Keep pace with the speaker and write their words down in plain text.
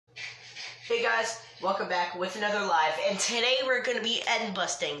Hey guys, welcome back with another live, and today we're going to be end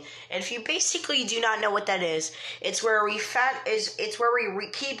busting. And if you basically do not know what that is, it's where we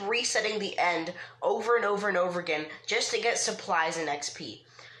keep resetting the end over and over and over again just to get supplies and XP.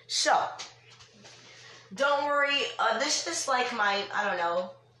 So, don't worry, this is like my, I don't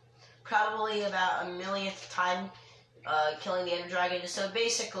know, probably about a millionth time killing the Ender Dragon. So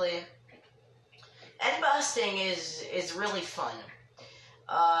basically, end busting is really fun.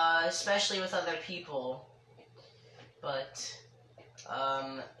 Especially with other people. But,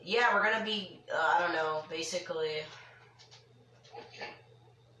 yeah, we're gonna be, I don't know, basically...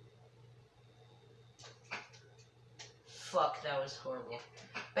 Fuck, that was horrible.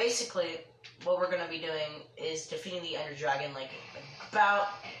 Basically, what we're gonna be doing is defeating the Ender Dragon, like,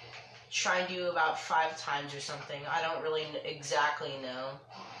 trying to do about 5 times or something. I don't really exactly know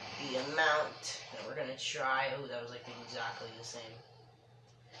the amount that we're gonna try. Oh, that was, like, exactly the same.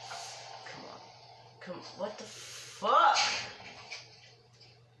 Come, what the fuck?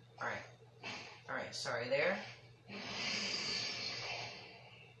 Alright, sorry there.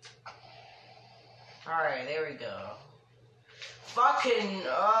 Alright, there we go. Fucking,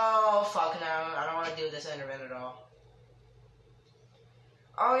 oh, fuck, no, I don't want to do this Enderman at all.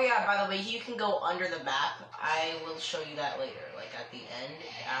 Oh yeah, by the way, you can go under the map. I will show you that later, like at the end,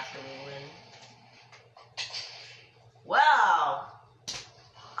 after we win. Wow!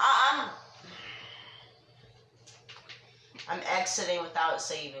 I'm exiting without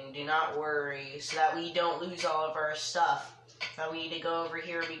saving, do not worry, so that we don't lose all of our stuff. Now we need to go over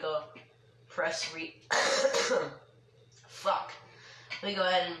here, we go press fuck. We go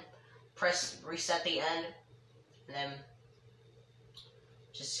ahead and press reset the end, and then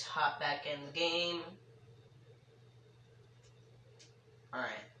just hop back in the game.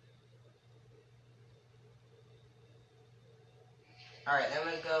 Alright, then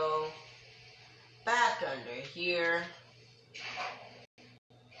we go back under here.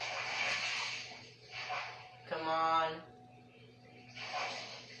 Come on.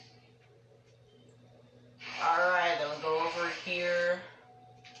 Alright, then we'll go over here.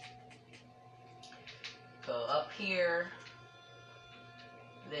 Go up here.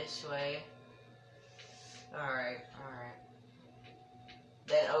 This way. Alright.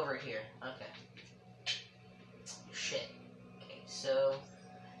 Then over here. Okay. Shit. Okay, so...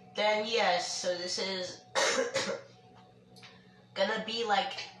 Then, yes, so this is... gonna be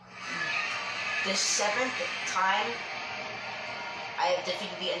like the 7th time I have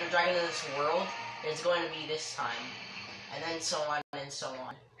defeated the Ender Dragon in this world. It's going to be this time, and then so on and so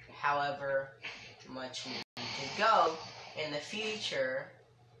on. However much we need to go in the future.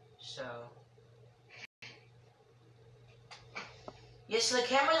 So yes, so the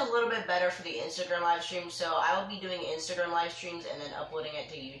camera's a little bit better for the Instagram live stream. So I will be doing Instagram live streams and then uploading it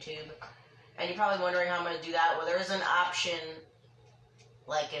to YouTube. And you're probably wondering how I'm going to do that. Well, there is an option.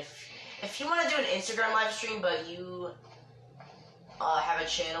 Like, if you want to do an Instagram live stream, but you have a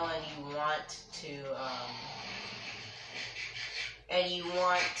channel and you want to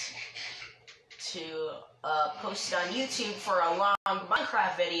post it on YouTube for a long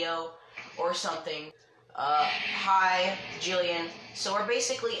Minecraft video or something, hi, Jillian. So we're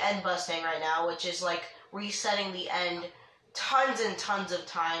basically end busting right now, which is like resetting the end tons and tons of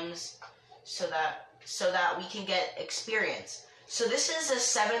times so that we can get experience. So this is the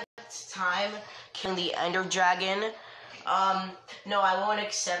 7th time killing the Ender Dragon. No, I won't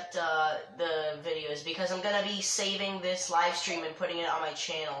accept the videos because I'm gonna be saving this live stream and putting it on my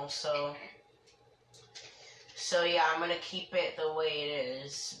channel. So yeah, I'm gonna keep it the way it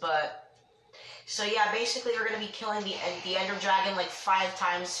is. But so yeah, basically we're gonna be killing the Ender Dragon like 5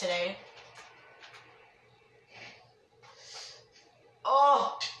 times today.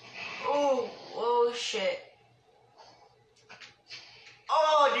 Oh shit.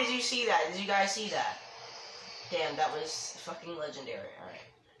 Oh, did you see that? Did you guys see that? Damn, that was fucking legendary. Alright.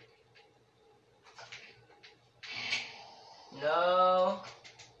 No.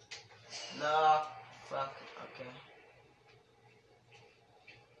 Fuck. Okay.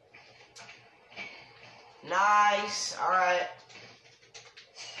 Nice. Alright.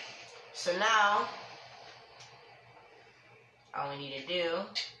 So now, all we need to do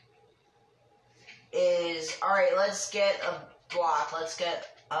is, alright, let's get a block. Let's get,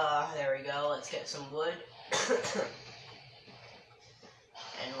 there we go. Let's get some wood.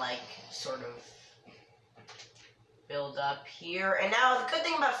 And, like, sort of build up here. And now, the good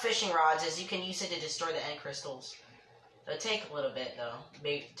thing about fishing rods is you can use it to destroy the end crystals. It'll take a little bit, though,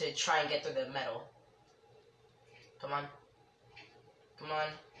 to try and get through the metal. Come on.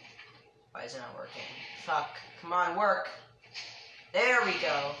 Why is it not working? Fuck. Come on, work. There we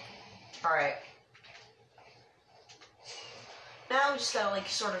go. Alright. Now we just gotta, like,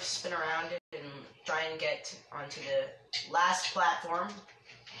 sort of spin around it and try and get onto the last platform.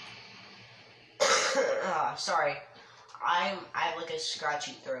 Sorry. I have, like, a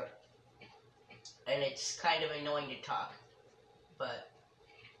scratchy throat. And it's kind of annoying to talk. But...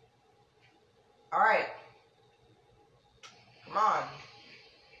 Alright. Come on.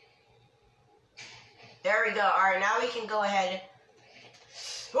 There we go. Alright, now we can go ahead.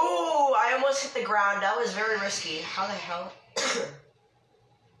 Ooh, I almost hit the ground. That was very risky. How the hell?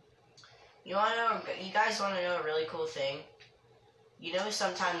 You guys wanna know a really cool thing? You know,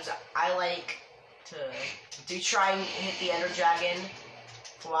 sometimes I like to try and hit the Ender Dragon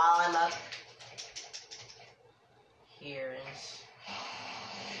while I'm up. Here is...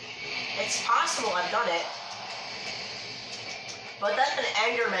 It's possible I've done it. But then an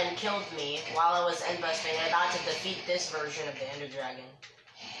Enderman killed me while I was end busting and about to defeat this version of the Ender Dragon.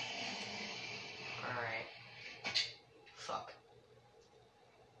 Alright. Fuck.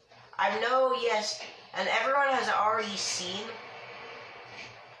 I know, yes, and everyone has already seen,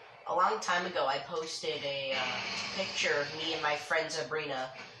 a long time ago I posted a picture of me and my friend Sabrina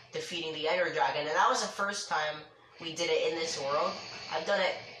defeating the Ender Dragon, and that was the first time we did it in this world. I've done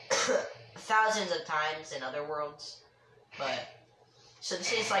it thousands of times in other worlds, but, so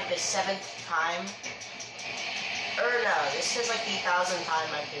this is like the 7th time, or no, this is like the 1,000th time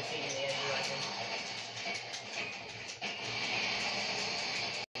I've defeated the Ender Dragon.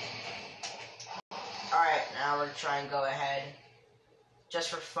 Alright, now we're trying to go ahead. Just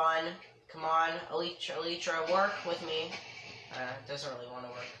for fun. Come on, Elytra, work with me. Doesn't really want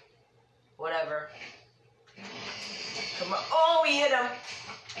to work. Whatever. Come on. Oh, we hit him!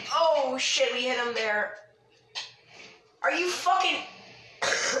 Oh, shit, we hit him there. Are you fucking...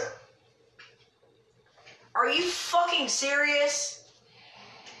 Are you fucking serious?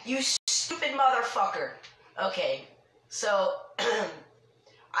 You stupid motherfucker. Okay, so...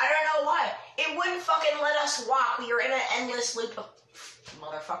 I don't know why. It wouldn't fucking let us walk. We were in an endless loop of...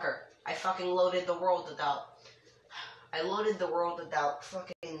 Motherfucker. I fucking loaded the world without... I loaded the world without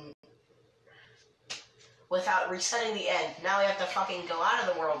fucking... Without resetting the end. Now we have to fucking go out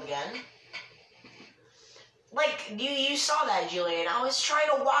of the world again. Like, you saw that, Julian. I was trying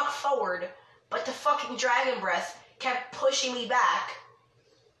to walk forward, but the fucking dragon breath kept pushing me back.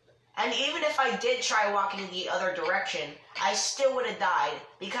 And even if I did try walking the other direction, I still would have died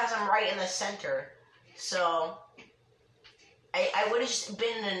because I'm right in the center. So, I would have just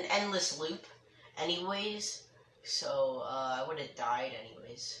been in an endless loop anyways. So, I would have died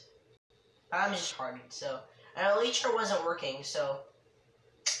anyways. I'm just retarded, so. And Elytra wasn't working, so.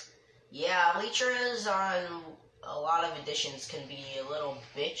 Yeah, Elytra's on a lot of editions can be a little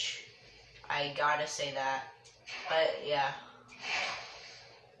bitch. I gotta say that. But, yeah.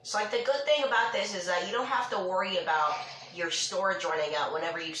 So, like, the good thing about this is that you don't have to worry about your storage running out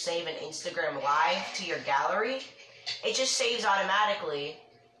whenever you save an Instagram Live to your gallery. It just saves automatically,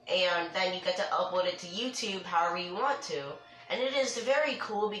 and then you get to upload it to YouTube however you want to. And it is very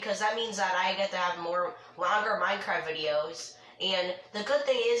cool because that means that I get to have longer Minecraft videos. And the good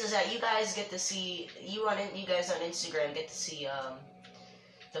thing is that you guys get to see, you guys on Instagram get to see,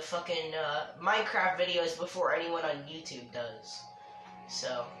 the fucking, Minecraft videos before anyone on YouTube does.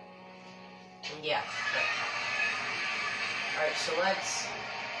 So, yeah. Alright, so let's...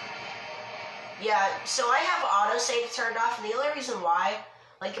 Yeah, so I have autosave turned off, and the only reason why,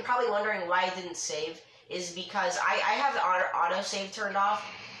 like, you're probably wondering why I didn't save, is because I have the autosave turned off,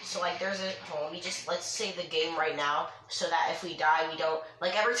 so, like, there's a home, let's save the game right now, so that if we die, we don't,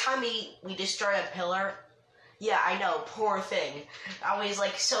 like, every time we destroy a pillar, yeah, I know, poor thing, I was,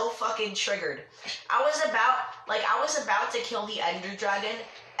 like, so fucking triggered. I was about to kill the Ender Dragon,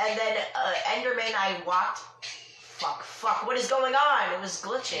 and then, Enderman, I walked, fuck, what is going on? It was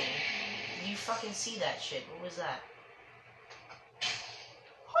glitching. You fucking see that shit, what was that?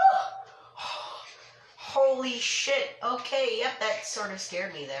 Holy shit, okay, yep, that sort of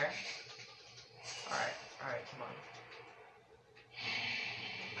scared me there. Alright, come on.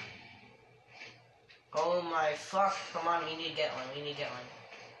 Oh my fuck, come on, we need to get one.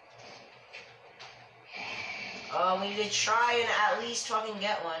 Oh, we need to try and at least fucking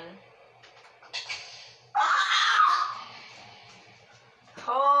get one. Ah!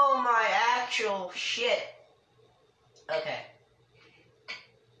 Oh my actual shit. Okay.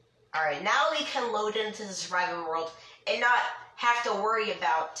 Alright, now we can load into the survival world and not have to worry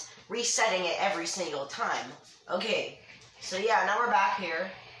about resetting it every single time. Okay, so yeah, now we're back here.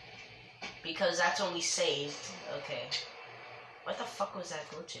 Because that's when we saved. Okay. What the fuck was that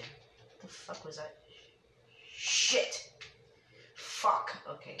glitching? What the fuck was that? Shit! Fuck.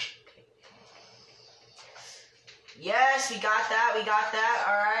 Okay. Yes, we got that.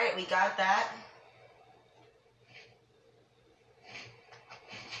 Alright, we got that.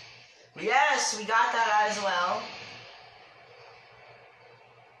 Yes, we got that as well.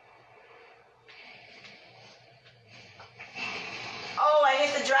 Oh, I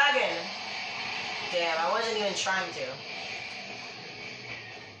hit the dragon. Damn, I wasn't even trying to.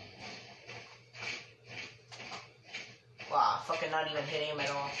 Wow, fucking not even hitting him at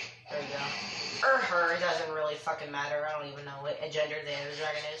all. There we go. Or her, it doesn't really fucking matter. I don't even know what gender the Ender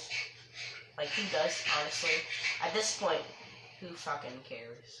Dragon is. Like, who does, honestly? At this point, who fucking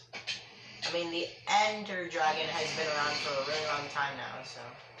cares? I mean, the Ender Dragon has been around for a really long time now, so...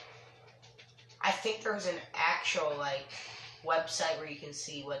 I think there's an actual, like, website where you can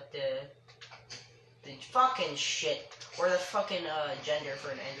see what the fucking shit, or the fucking, gender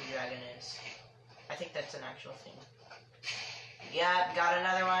for an Ender Dragon is. I think that's an actual thing. Yeah, got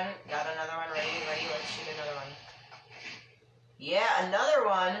another one. Ready, let's shoot another one. Yeah, another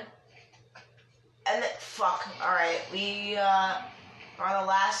one. And then, fuck. Alright, we, are the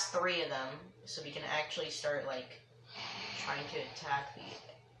last 3 of them. So we can actually start, like, trying to attack the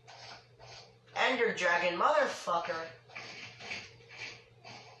Ender Dragon, motherfucker.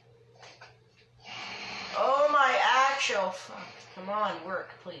 Oh my actual, fuck. Come on, work,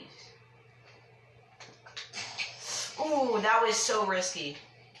 please. Ooh, that was so risky.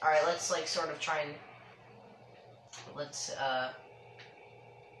 Alright, let's, like, sort of try and... Let's,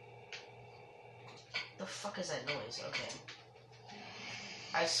 the fuck is that noise? Okay.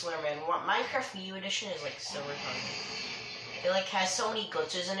 I swear, man, Minecraft Wii U Edition is, like, so retarded. It, like, has so many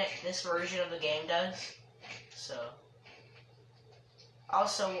glitches in it, this version of the game does. So...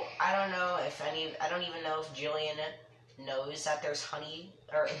 Also, I don't even know if Jillian knows that there's honey,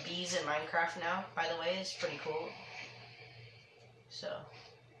 or bees in Minecraft now, by the way. It's pretty cool. So,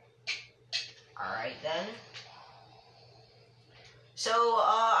 alright then. So,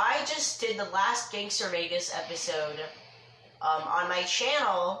 I just did the last Gangster Vegas episode, on my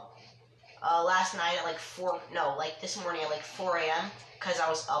channel, last night at like this morning at like 4 a.m., because I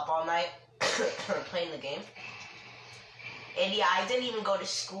was up all night, playing the game. And yeah, I didn't even go to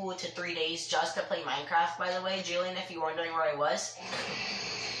school to 3 days just to play Minecraft, by the way, Jillian, if you're wondering where I was.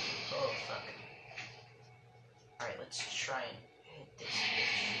 Oh, fuck. Alright, let's try and hit this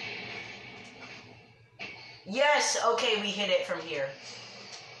bitch. Yes! Okay, we hit it from here.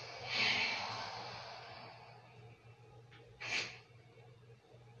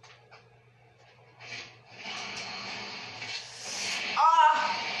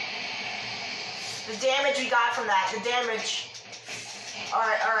 The damage we got from that, the damage.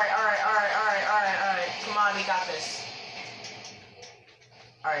 Alright. Come on, we got this.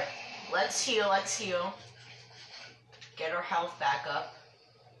 Alright, let's heal. Get our health back up.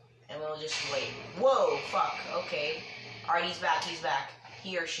 And we'll just wait. Whoa, fuck, okay. Alright, he's back.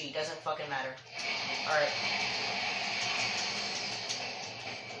 He or she, doesn't fucking matter. Alright.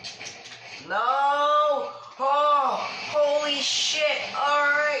 No! Oh, holy shit!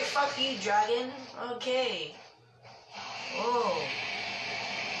 Alright, fuck you, dragon. Okay. Oh.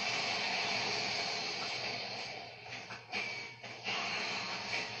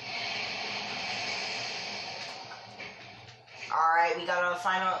 Alright, we got a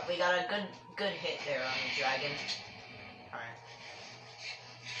good hit there on the dragon. Alright.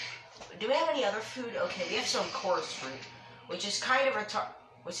 Do we have any other food? Okay, we have some coarse fruit, which is kind of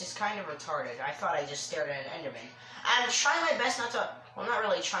retarded. I thought I just stared at an Enderman. I'm trying my best not to... Well, I'm not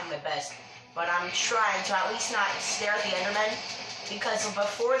really trying my best, but I'm trying to at least not stare at the Enderman, because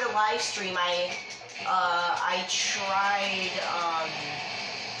before the live stream, I tried,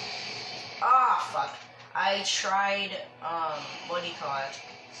 fuck. I tried, what do you call it?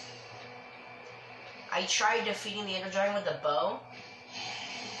 I tried defeating the Ender Dragon with a bow,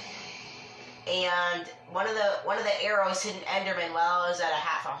 and one of the arrows hit an Enderman while I was at a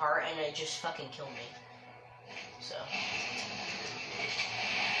half a heart, and it just fucking killed me. So.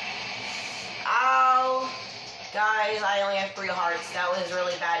 Ow! Guys, I only have 3 hearts. That was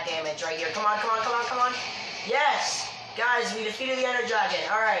really bad damage right here. Come on. Yes! Guys, we defeated the Ender Dragon.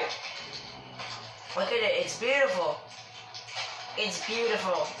 Alright. Look at it. It's beautiful.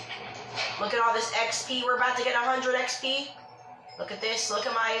 Look at all this XP. We're about to get 100 XP. Look at this. Look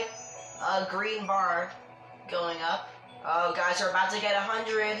at my green bar going up. Oh, guys, we're about to get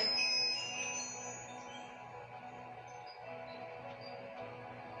 100.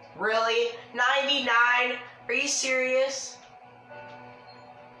 Really? 99? Are you serious?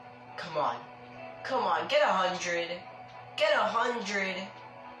 Come on. Get 100. Get 100.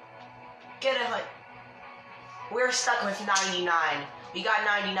 we're stuck with 99. We got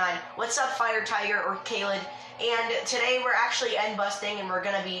 99. What's up, Fire Tiger or Kaled? And today we're actually end busting, and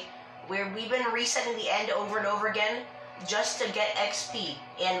we've been resetting the end over and over again just to get XP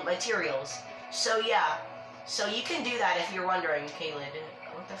and materials. So yeah, so you can do that if you're wondering, Kaled.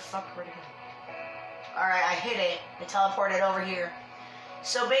 What the fuck? Where'd it go? Alright, I hit it. I teleported over here.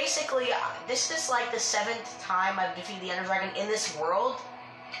 So basically, this is like the 7th time I've defeated the Ender Dragon in this world,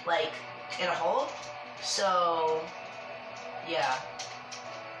 like, in a hole. So, yeah.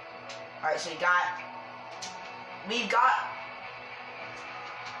 Alright, so we've got,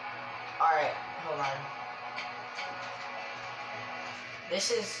 alright, hold on.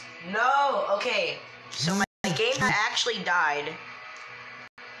 This is, no, okay, so my game actually died.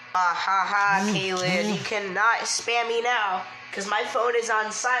 Ah, ha, ha, Kaled, you cannot spam me now, because my phone is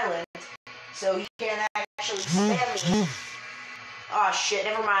on silent, so he can't actually spam me. Oh shit,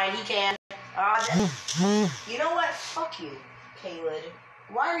 never mind, he can. You know what? Fuck you, Kaled.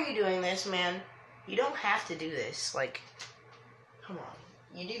 Why are you doing this, man? You don't have to do this. Like, come on.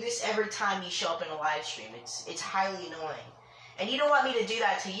 You do this every time you show up in a live stream. It's highly annoying. And you don't want me to do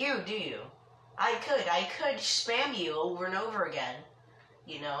that to you, do you? I could spam you over and over again.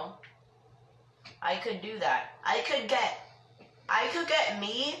 You know? I could do that. I could get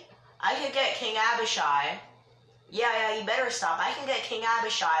King Abishai. Yeah, you better stop. I can get King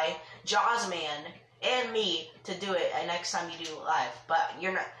Abishai, Jazzman, and me to do it next time you do it live. But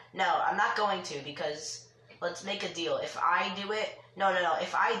you're not. No, I'm not going to, because let's make a deal. If I do it, no.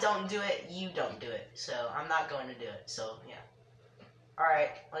 If I don't do it, you don't do it. So I'm not going to do it. So yeah. All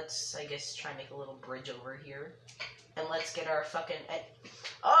right. Let's, I guess, try and make a little bridge over here, and let's get our fucking.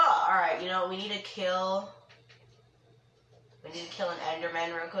 Oh, all right. You know, we need to kill an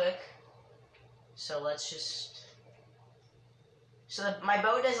Enderman real quick. So let's just. So my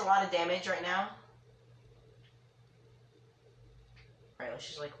bow does a lot of damage right now. Alright, let's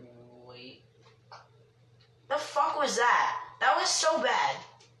just like wait. The fuck was that? That was so bad.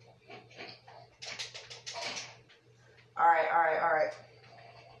 Alright.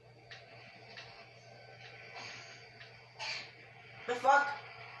 The fuck?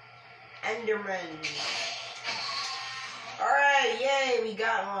 Enderman. Alright, yay, we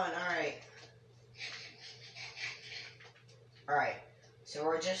got one. Alright, so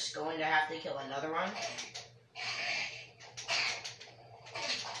we're just going to have to kill another one.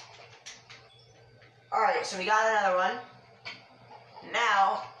 Alright, so we got another one.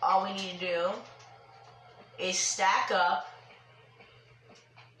 Now, all we need to do is stack up.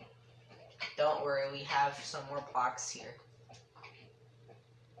 Don't worry, we have some more blocks here.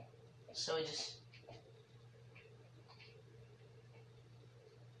 So we just...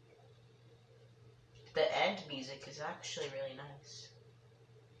 The end music is actually really nice.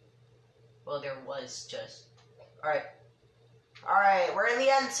 Well, there was just... Alright, we're in the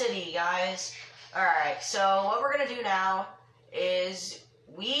end city, guys. Alright, so what we're gonna do now is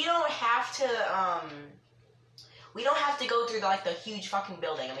we don't have to go through like the huge fucking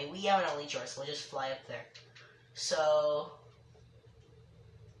building. I mean, we have an Elytra, so we'll just fly up there. So,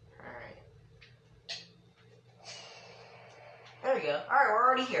 alright. There we go. Alright, we're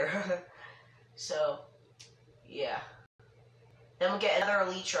already here. So, yeah. Then we'll get another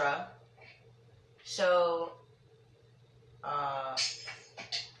Elytra. So,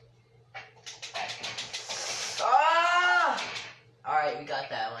 Alright, we got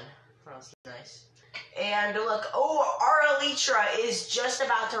that one. That was nice. And look, our Elytra is just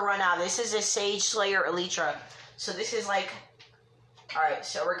about to run out. This is a Sage Slayer Elytra. So this is like... Alright,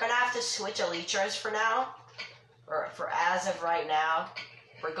 so we're gonna have to switch Elytras for now. Or for as of right now.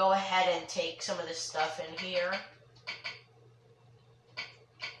 We'll go ahead and take some of this stuff in here.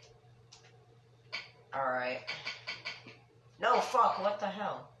 Alright. No, fuck, what the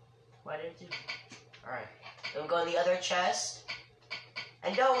hell? Why did it do that? Alright. Then we'll go to the other chest.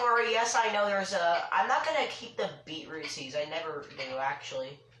 And don't worry, yes, I know there's a... I'm not gonna keep the beetroot seeds. I never do,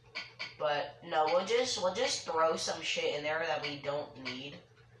 actually. But, no, we'll just throw some shit in there that we don't need.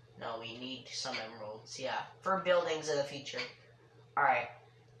 No, we need some emeralds, yeah. For buildings in the future. Alright.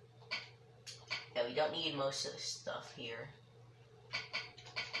 Yeah, we don't need most of this stuff here.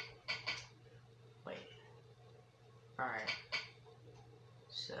 Wait. Alright.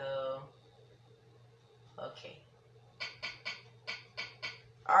 So... Okay.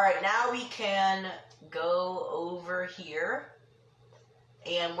 Alright, now we can go over here.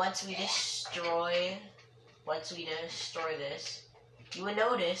 And once we destroy this, you would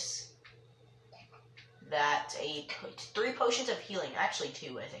notice that 3 potions of healing, actually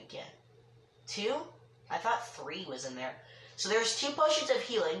 2, I think, yeah. 2? I thought 3 was in there. So there's 2 potions of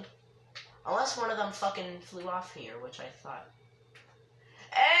healing, Unless one of them fucking flew off here, which I thought.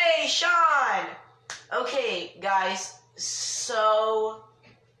 Hey, Sean! Okay, guys, so,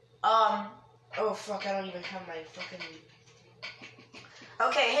 oh fuck, I don't even have my fucking...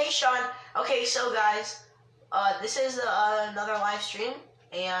 Okay, hey, Sean. Okay, so guys, this is another live stream,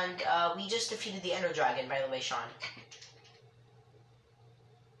 and we just defeated the Ender Dragon, by the way, Sean.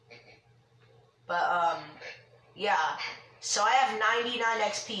 But, yeah, so I have 99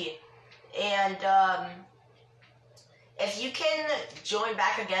 XP, and, if you can join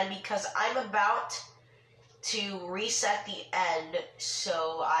back again, because I'm about to reset the end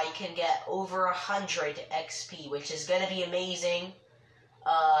so I can get over 100 XP, which is going to be amazing.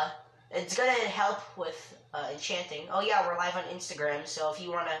 It's going to help with enchanting. Oh yeah, we're live on Instagram, so if you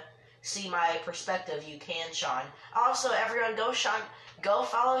want to see my perspective, you can, Sean. Also, everyone, go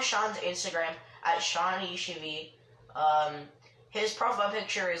follow Sean's Instagram at SeanECV. His profile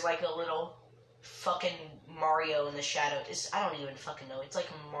picture is like a little fucking Mario in the shadow. I don't even fucking know. It's like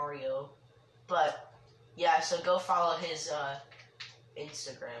Mario. But, yeah, so go follow his,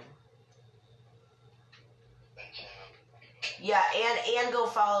 Instagram. Yeah, and go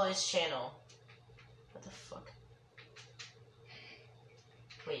follow his channel. What the fuck?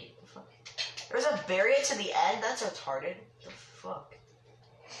 Wait, what the fuck? There's a barrier to the end? That's retarded. What the fuck?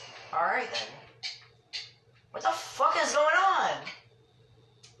 Alright then. What the fuck is going on?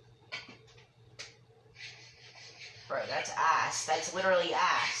 Bro, that's ass. That's literally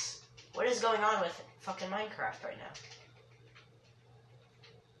ass. What is going on with fucking Minecraft right now?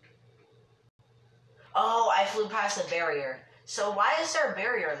 Oh, I flew past the barrier. So why is there a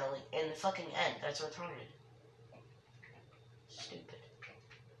barrier in the fucking end? That's retarded. Stupid.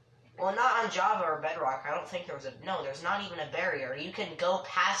 Well, not on Java or Bedrock. I don't think there was a... No, there's not even a barrier. You can go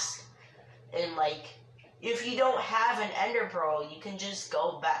past and, like... If you don't have an Ender Pearl, you can just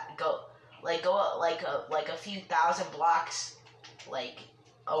go a few thousand blocks, like,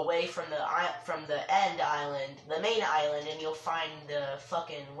 away from the end island, the main island, and you'll find the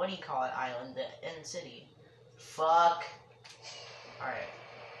fucking, what do you call it, island, the end city. Fuck. Alright.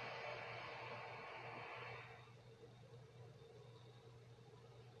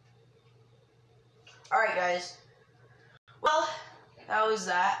 Alright, guys. Well, that was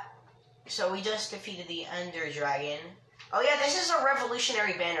that. So we just defeated the Ender Dragon. Oh yeah, this is a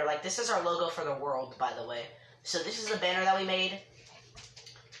revolutionary banner. Like, this is our logo for the world, by the way. So this is the banner that we made.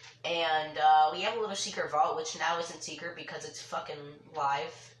 And, we have a little secret vault, which now isn't secret because it's fucking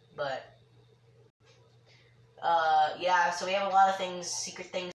live. But, yeah, so we have a lot of things,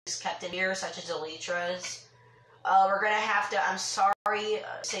 secret things kept in here, such as Elytras. We're gonna have to, I'm sorry,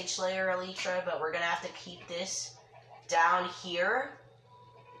 Sage Slayer Elytra, but we're gonna have to keep this down here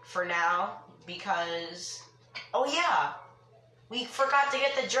for now, because, oh yeah, we forgot to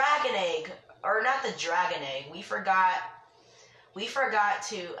get the dragon egg, or not the dragon egg, we forgot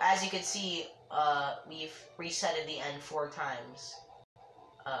to, as you can see, we've resetted the end 4 times,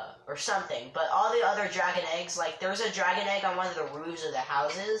 or something, but all the other dragon eggs, like, there's a dragon egg on one of the roofs of the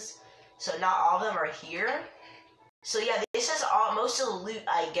houses, so not all of them are here. So yeah, this is most of the loot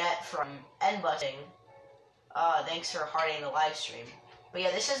I get from end busting, thanks for hearting the live stream. But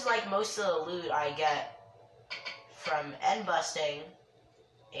yeah, this is like most of the loot I get from end busting,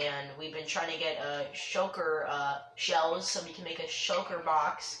 and we've been trying to get shulker shells so we can make a shulker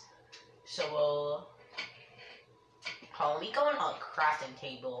box. So we'll, let me go on a crafting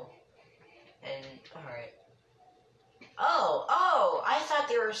table, and alright. Oh, I thought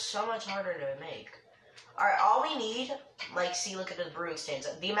they were so much harder to make. Alright, all we need, like, see, look at the brewing stands.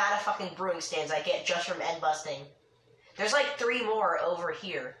 The amount of fucking brewing stands I get just from end busting. There's like 3 more over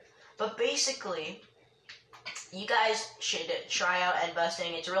here. But basically, you guys should try out end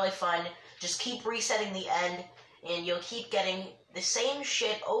busting. It's really fun. Just keep resetting the end, and you'll keep getting the same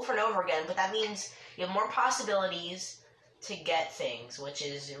shit over and over again. But that means you have more possibilities to get things, which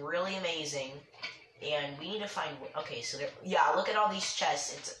is really amazing. And we need to find... Okay, so there... Yeah, look at all these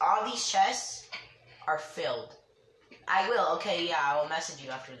chests. All these chests are filled. I will. Okay, yeah, I will message you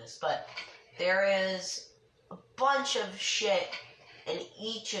after this. But there is a bunch of shit in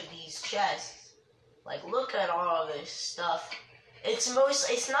each of these chests. Like, look at all of this stuff. It's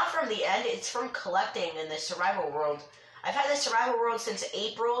not from the end, it's from collecting in the survival world. I've had this survival world since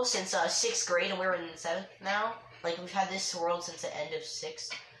April, since 6th grade, and we're in 7th now. Like, we've had this world since the end of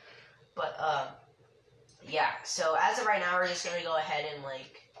 6th. But, yeah, so as of right now, we're just gonna go ahead and,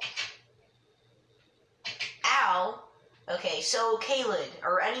 like... Ow! Okay, so Kaylin,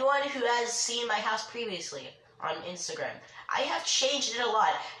 or anyone who has seen my house previously on Instagram, I have changed it a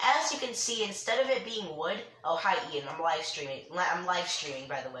lot. As you can see, instead of it being wood... Oh, hi, Ian, I'm live streaming,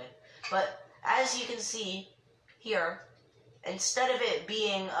 by the way. But as you can see here, instead of it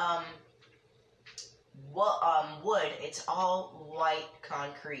being wood, it's all white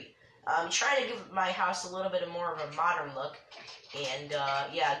concrete. I'm trying to give my house a little bit more of a modern look, and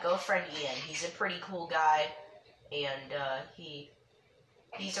yeah, go friend Ian. He's a pretty cool guy, and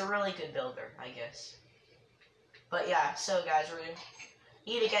he's a really good builder, I guess. But yeah, so guys,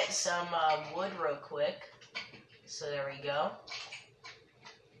 we need to get some wood real quick. So there we go.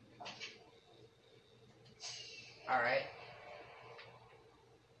 Alright.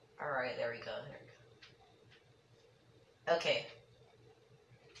 Alright, there we go. Okay.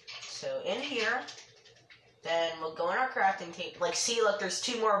 So in here, then we'll go in our crafting table. Like, see, look, there's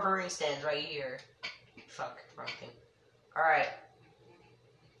 2 more brewing stands right here. Fuck, wrong thing. Alright.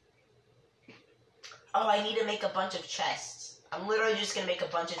 Oh, I need to make a bunch of chests. I'm literally just gonna make a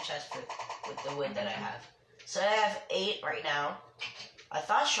bunch of chests with the wood that I have. So I have 8 right now. I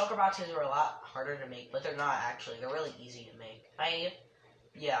thought shulker boxes were a lot harder to make, but they're not actually. They're really easy to make.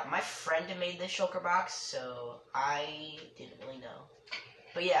 Yeah, my friend made this shulker box, so I didn't really know.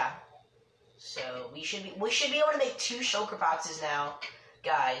 But yeah, so we should be able to make 2 shulker boxes now,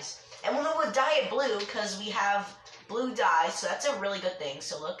 guys. And we'll go with dye it blue because we have blue dye, so that's a really good thing.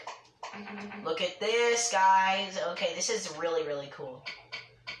 So look at this, guys. Okay, this is really, really cool.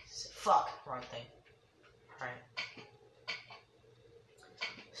 Fuck, wrong thing. Alright.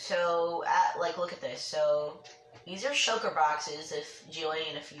 So, look at this. So, these are shulker boxes, if you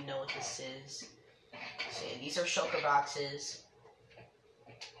know what this is. So, these are shulker boxes.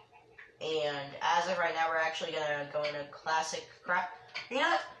 And as of right now, we're actually gonna go into classic craft. You know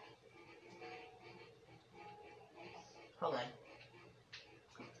what? Hold on.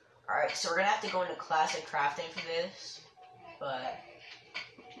 Alright, so we're gonna have to go into classic crafting for this. But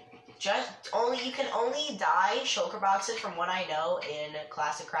you can only dye shulker boxes from what I know in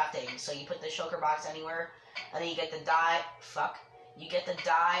classic crafting. So you put the shulker box anywhere, and then you get the dye. You get the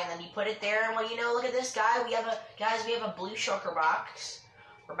dye, and then you put it there. And well, you know, look at this guy. We have a blue shulker box.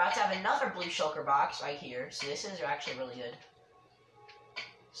 We're about to have another blue shulker box right here. So this is actually really good.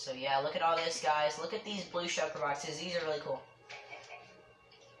 So yeah, look at all this, guys. Look at these blue shulker boxes. These are really cool.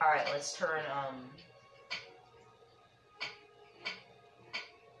 All right, let's turn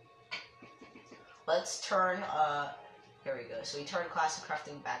here we go. So we turn classic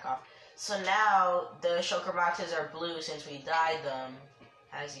crafting back off. So now the shulker boxes are blue since we dyed them,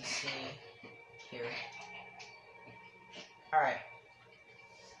 as you see here. Alright.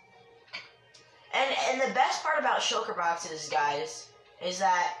 And the best part about shulker boxes, guys, is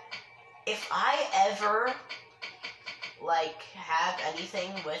that if I ever, have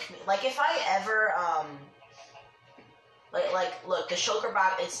anything with me, if I ever, look, the shulker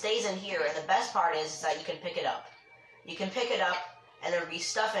box, it stays in here, and the best part is that you can pick it up. You can pick it up, and there'll be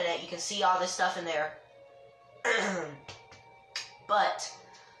stuff in it. You can see all this stuff in there. But,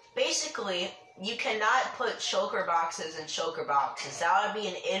 basically, you cannot put shulker boxes in shulker boxes. That would be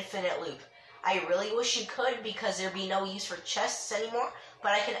an infinite loop. I really wish you could, because there'd be no use for chests anymore,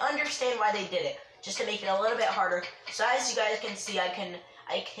 but I can understand why they did it, just to make it a little bit harder. So as you guys can see, I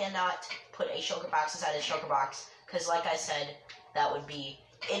cannot put a shulker box inside a shulker box, because like I said, that would be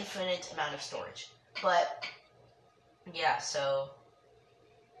infinite amount of storage. But yeah, so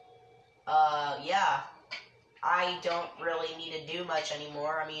yeah, I don't really need to do much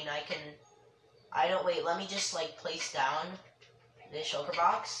anymore. I mean, let me just place down this shulker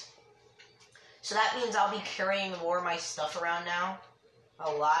box. So that means I'll be carrying more of my stuff around now.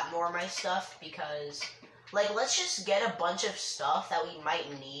 A lot more of my stuff, because let's just get a bunch of stuff that we might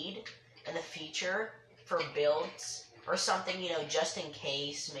need in the future for builds or something, just in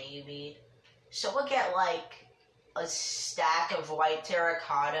case, maybe. So we'll get a stack of white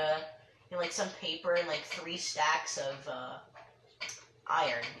terracotta and some paper and 3 stacks of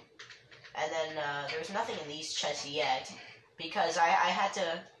iron. And then there's nothing in these chests yet, because I had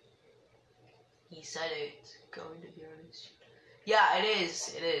to. He said it's going to be honest. Yeah, it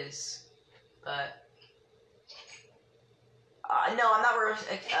is. But no, I'm not.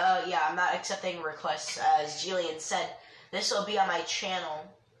 I'm not accepting requests. As Julian said, this will be on my channel.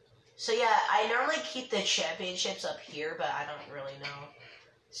 So yeah, I normally keep the championships up here, but I don't really know.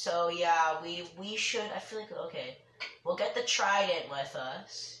 So yeah, we should. I feel like okay, we'll get the trident with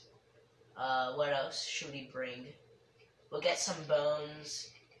us. What else should we bring? We'll get some bones.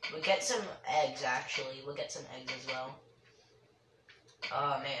 We'll get some eggs. Actually, we'll get some eggs as well.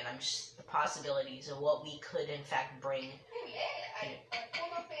 Oh man, the possibilities of what we could in fact bring.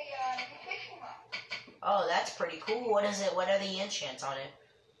 Oh, that's pretty cool. What is it? What are the enchants on it?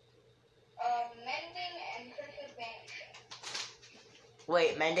 Mending and cursive banishing.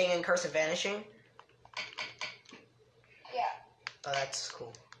 Wait, mending and curse of vanishing? Yeah. Oh, that's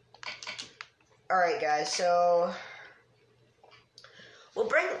cool. Alright, guys, so...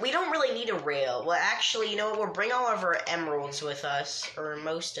 we don't really need a rail. Well, actually, you know what? We'll bring all of our emeralds with us. Or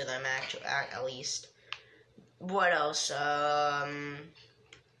most of them, actually, at least. What else? I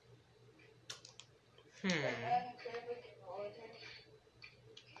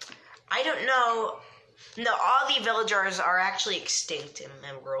don't know. No, all the villagers are actually extinct in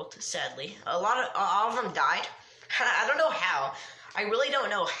Emerald, sadly. All of them died. I don't know how. I really don't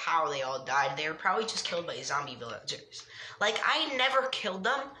know how they all died. They were probably just killed by zombie villagers. Like, I never killed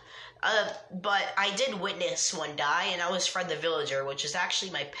them, but I did witness one die, and that was Fred the Villager, which is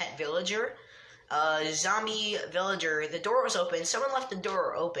actually my pet villager. Zombie villager, the door was open, someone left the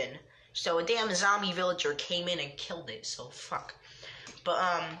door open, so a damn zombie villager came in and killed it, so fuck. But,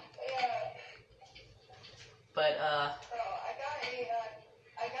 I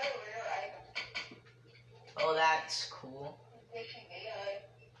got a rare item. Oh, that's cool.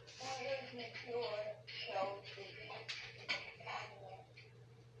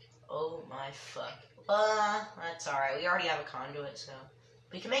 Oh my fuck. That's alright. We already have a conduit, so...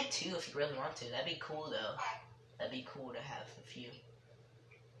 We can make 2 if you really want to. That'd be cool, though. That'd be cool to have a few.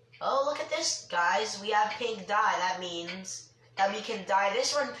 Oh, look at this, guys. We have pink dye. That means that we can dye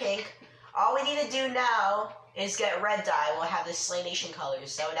this one pink. All we need to do now is get red dye. We'll have the Slay Nation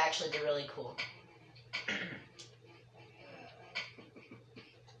colors. That would actually be really cool.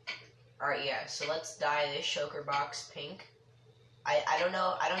 Alright, yeah. So let's dye this choker box pink. I don't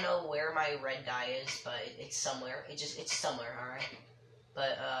know where my red dye is, but it's somewhere. It's somewhere, alright?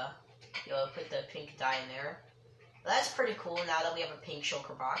 But, you'll put the pink dye in there. That's pretty cool now that we have a pink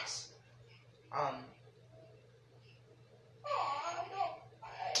shulker box.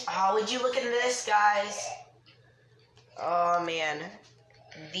 Oh, would you look at this, guys? Oh, man.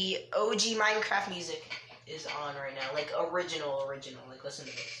 The OG Minecraft music is on right now. Like, original. Like, listen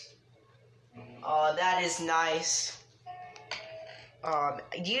to this. Oh, that is nice.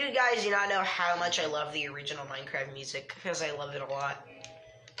 You guys do not know how much I love the original Minecraft music, because I love it a lot.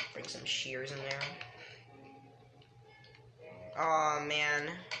 Bring some shears in there. Oh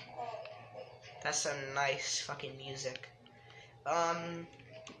man. That's some nice fucking music.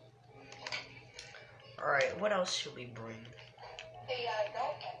 Alright, what else should we bring?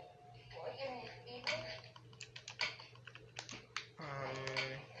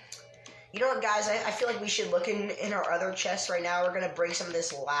 You know what, guys? I feel like we should look in our other chests right now. We're gonna bring some of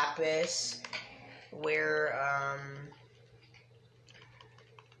this lapis. Where,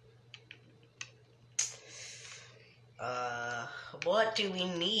 what do we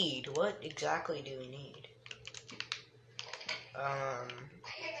need? What exactly do we need?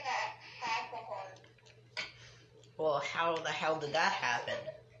 Well, how the hell did that happen?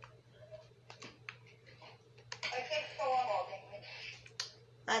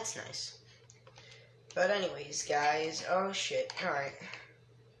 That's nice. But anyways, guys, oh shit, alright.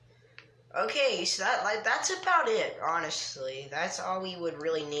 Okay, so that's about it, honestly. That's all we would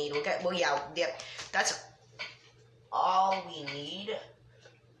really need. That's all we need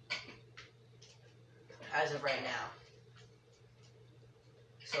as of right now.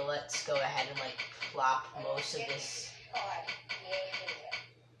 So let's go ahead and, like, plop most of this.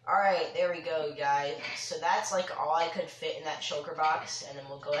 Alright, there we go, guys. So that's, like, all I could fit in that shulker box, and then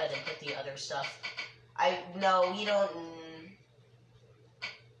we'll go ahead and put the other stuff. No,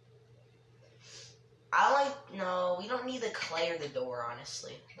 we don't need the clay or the door,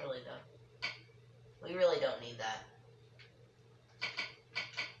 honestly. Really don't. We really don't need that.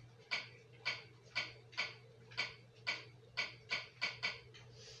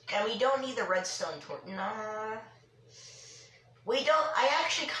 And we don't need the redstone torch. Nah. We don't. I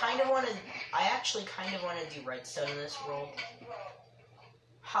actually kind of want to do redstone in this world.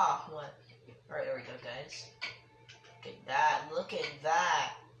 Ha, what? Alright, there we go, guys. Look at that. Look at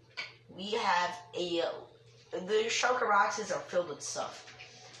that. We have the shulker boxes are filled with stuff.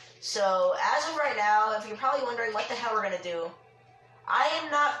 So, as of right now, if you're probably wondering what the hell we're going to do, I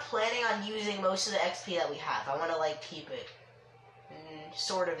am not planning on using most of the XP that we have. I want to, like, keep it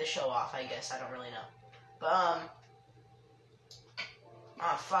sort of to show off, I guess. I don't really know. But,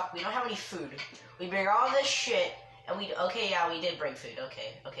 oh, fuck. We don't have any food. We bring all this shit, and okay, yeah, we did bring food.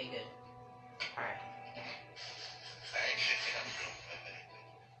 Okay, good. Alright.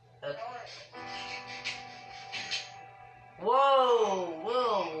 Okay.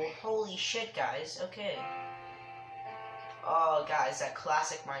 Whoa, holy shit, guys, okay. Oh, guys, that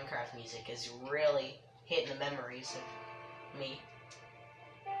classic Minecraft music is really hitting the memories of me.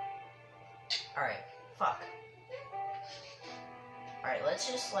 Alright, fuck. Alright, let's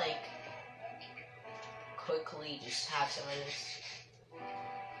just, like, quickly just have some of this.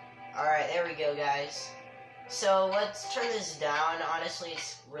 Alright, there we go, guys. So, let's turn this down. Honestly,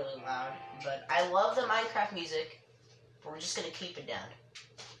 it's really loud. But I love the Minecraft music. But we're just gonna keep it down.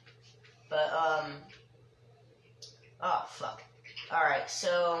 But, oh, fuck. Alright,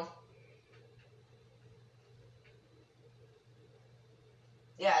 so...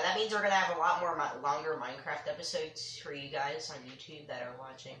 yeah, that means we're gonna have a lot more longer Minecraft episodes for you guys on YouTube that are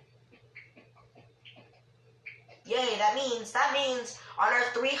watching. Yay, that means on our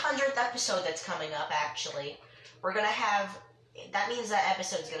 300th episode that's coming up, actually, we're gonna have, that means that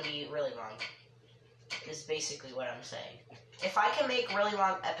episode's gonna be really long, is basically what I'm saying. If I can make really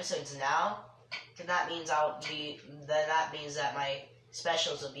long episodes now, then that means that my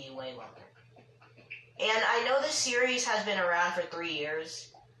specials will be way longer. And I know this series has been around for 3 years,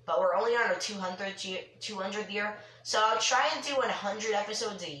 but we're only on our 200th year, so I'll try and do 100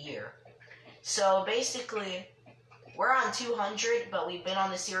 episodes a year. So basically, we're on 200, but we've been on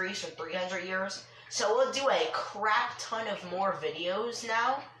the series for 300 years, so we'll do a crap ton of more videos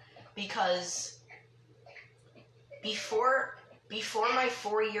now, because before my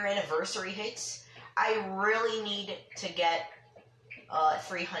 4-year anniversary hits, I really need to get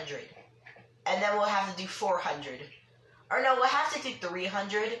 300. And then we'll have to do 400. Or no, we'll have to do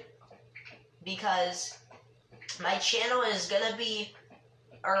 300. Because my channel is gonna be...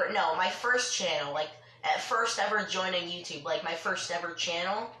 Or no, my first channel, like, at first ever joining YouTube, like, my first ever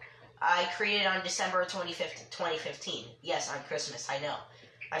channel, I created on December 2015. Yes, on Christmas, I know.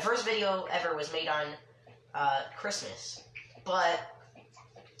 My first video ever was made on Christmas. But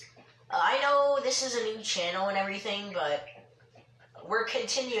I know this is a new channel and everything, but we're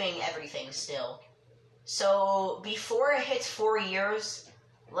continuing everything still. So before it hits 4 years,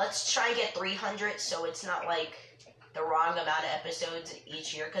 let's try and get 300, so it's not like the wrong amount of episodes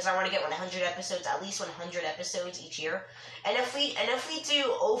each year, because I want to get 100 episodes, at least 100 episodes each year. And if we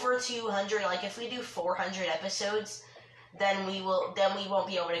do over 200, like if we do 400 episodes, then we won't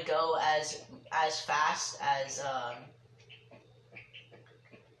be able to go as fast as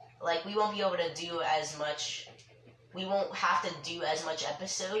like we won't be able to do as much. We won't have to do as much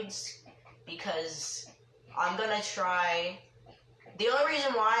episodes, because I'm gonna try. The only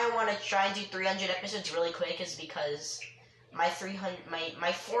reason why I want to try and do 300 episodes really quick is because my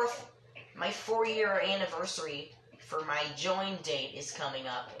 4-year anniversary for my join date is coming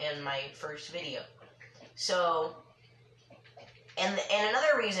up in my first video. So, and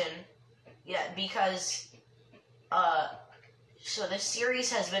another reason, yeah, because so this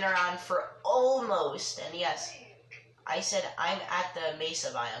series has been around for almost, and yes, I said I'm at the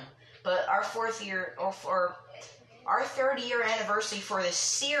Mesa biome, but our 4th-year, or our 3rd-year anniversary for this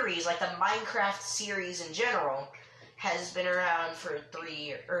series, like the Minecraft series in general, has been around for 3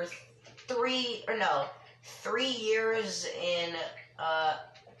 years, or 3 years in,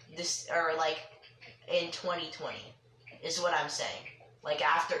 in 2020, is what I'm saying. Like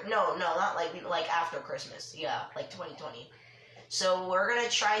after, not after Christmas, yeah, like 2020. So we're gonna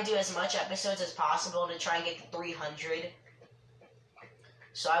try and do as much episodes as possible to try and get to 300.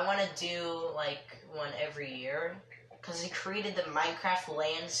 So I want to do like one every year, because we created the Minecraft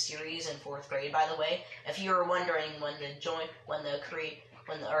Land series in 4th grade. By the way, if you were wondering when I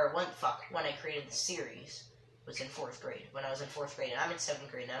created the series was in 4th grade. When I was in 4th grade, and I'm in 7th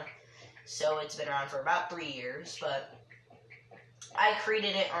grade now. So it's been around for about 3 years, but I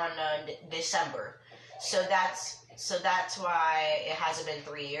created it on December. So that's why it hasn't been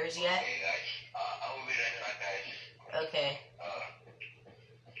 3 years yet. Okay, guys. I will be right back, guys. Okay.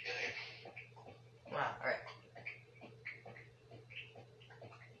 See you later. Wow, alright.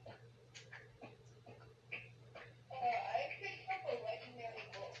 I picked up a legendary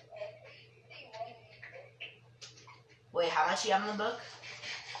book. 61 in the book. Wait, how much do you have in the book?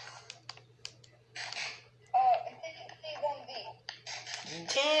 I think it's C1B.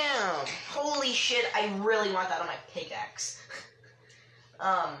 Damn! Holy shit, I really want that on my pickaxe.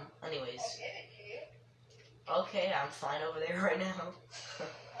 Anyways. I'll give it to you. Okay, I'm flying over there right now. On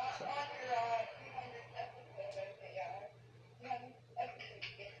your 300th episode, yeah. 300th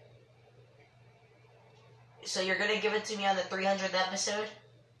episode. So you're gonna give it to me on the 300th episode?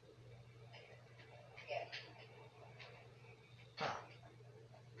 Yes. Huh.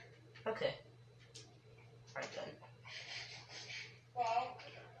 Okay. Alright then. Well,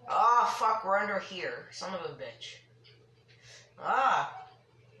 Oh, fuck, we're under here. Son of a bitch. Ah!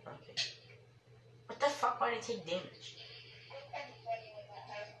 Okay. What the fuck? Why did I take damage? it's kind of funny when that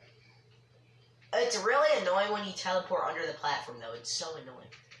happens. It's really annoying when you teleport under the platform, though. It's so annoying.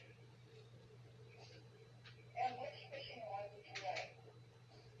 And which fishing rod would you like?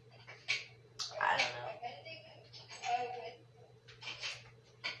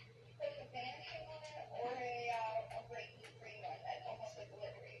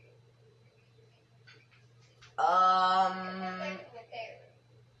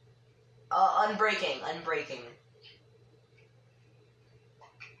 unbreaking.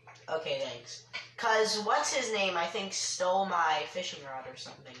 Okay, thanks. Cause what's his name? I think stole my fishing rod or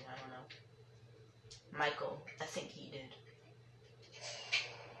something. I don't know. Michael, I think he did.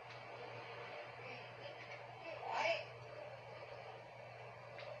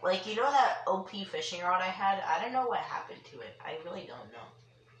 Like, you know that OP fishing rod I had? I don't know what happened to it. I really don't know.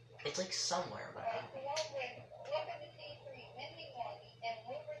 It's like somewhere, but I don't know.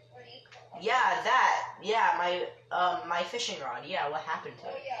 Yeah, that. Yeah, my fishing rod. Yeah, what happened to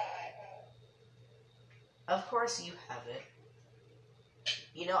it? Of course you have it.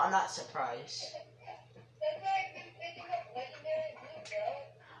 You know, I'm not surprised.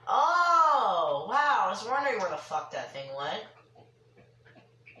 Oh, wow. I was wondering where the fuck that thing went.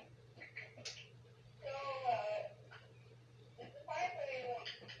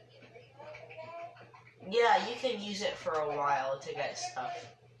 Yeah, you can use it for a while to get stuff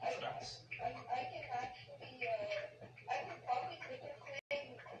for us.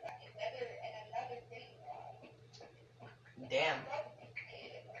 Damn.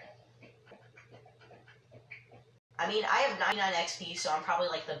 I mean, I have 99 XP, so I'm probably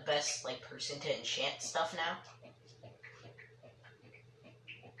like the best like person to enchant stuff now.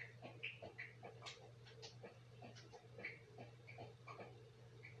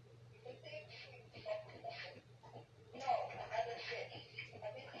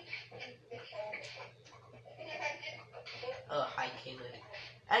 Oh, hi, Caleb.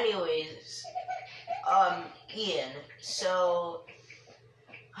 Anyways, Ian. So,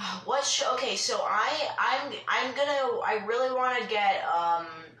 okay? So I really want to get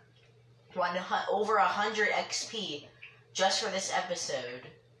over 100 XP just for this episode.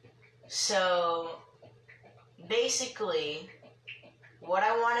 So, basically, what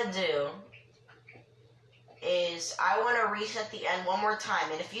I want to do is I want to reset the end one more time,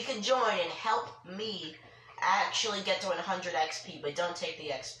 and if you can join and help me actually get to 100 XP, but don't take the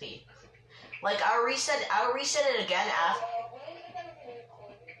XP. Like, I'll reset it again after.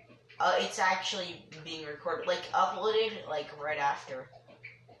 It's actually being recorded, like uploaded, like right after.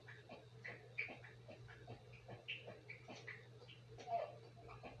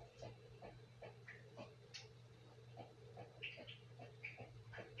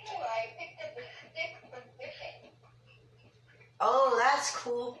 Oh, that's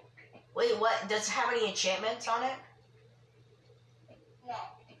cool. Wait, what? Does it have any enchantments on it? No.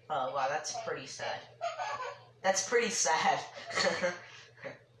 Oh, wow, that's pretty sad. That's pretty sad.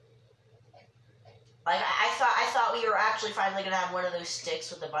 Like, I thought we were actually finally gonna have one of those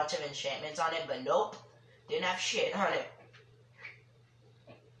sticks with a bunch of enchantments on it, but nope. Didn't have shit on it.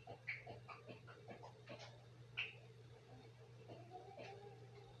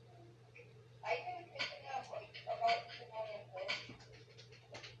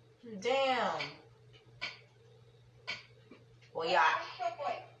 Damn. Well, yeah,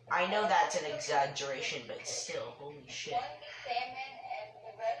 I know that's an exaggeration, but still, holy shit.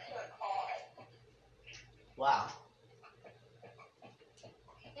 Wow.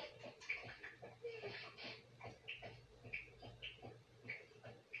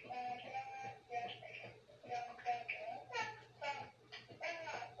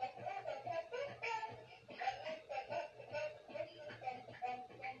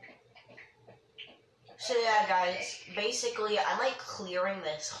 So yeah, guys, basically, I'm like clearing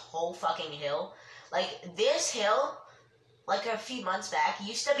this whole fucking hill. Like, this hill, like a few months back,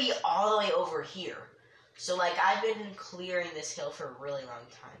 used to be all the way over here. So, like, I've been clearing this hill for a really long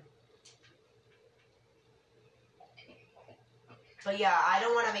time. But yeah, I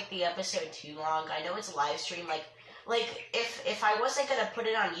don't want to make the episode too long. I know it's a live stream. Like if I wasn't gonna put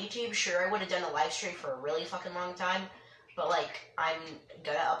it on YouTube, sure, I would have done a live stream for a really fucking long time. But like, I'm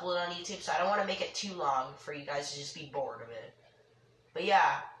gonna upload on YouTube, so I don't want to make it too long for you guys to just be bored of it. But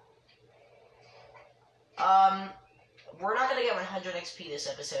yeah, we're not gonna get 100 XP this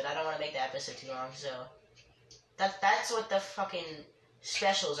episode. I don't want to make the episode too long, so that's what the fucking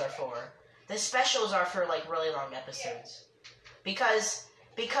specials are for. The specials are for like really long episodes. Because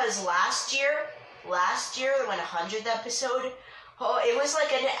last year, the 100th episode, it was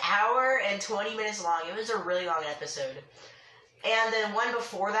like an hour and 20 minutes long. It was a really long episode. And then the one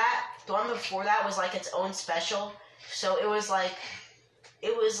before that was like its own special. So it was like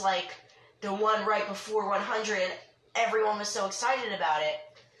the one right before 100, and everyone was so excited about it.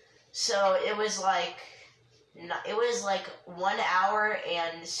 So it was like 1 hour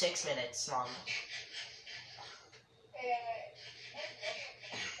and 6 minutes long.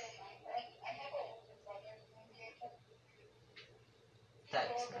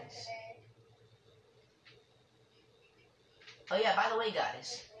 That's nice. Oh yeah, by the way,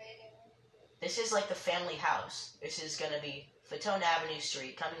 guys. This is like the family house. This is gonna be Fatone Avenue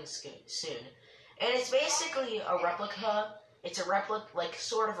Street, coming soon. And it's basically a replica. It's a replica, like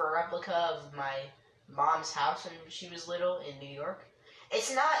sort of a replica of my mom's house when she was little in New York.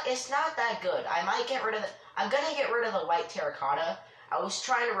 It's not that good. I'm gonna get rid of the white terracotta. I was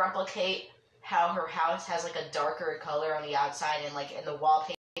trying to replicate how her house has like a darker color on the outside and the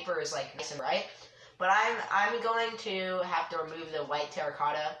wallpaper is like nice and bright. But I'm going to have to remove the white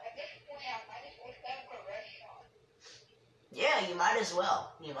terracotta. At this point, I might as well set up a restaurant. Yeah, you might as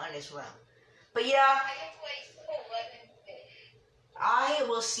well. But yeah, I can play 11 fish. I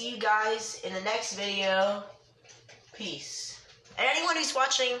will see you guys in the next video. Peace. And anyone who's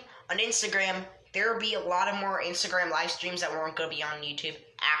watching on Instagram, there will be a lot of more Instagram live streams that weren't going to be on YouTube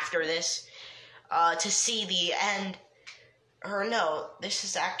after this. To see the end. Or no,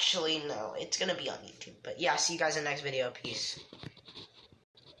 it's going to be on YouTube. But yeah, see you guys in the next video. Peace.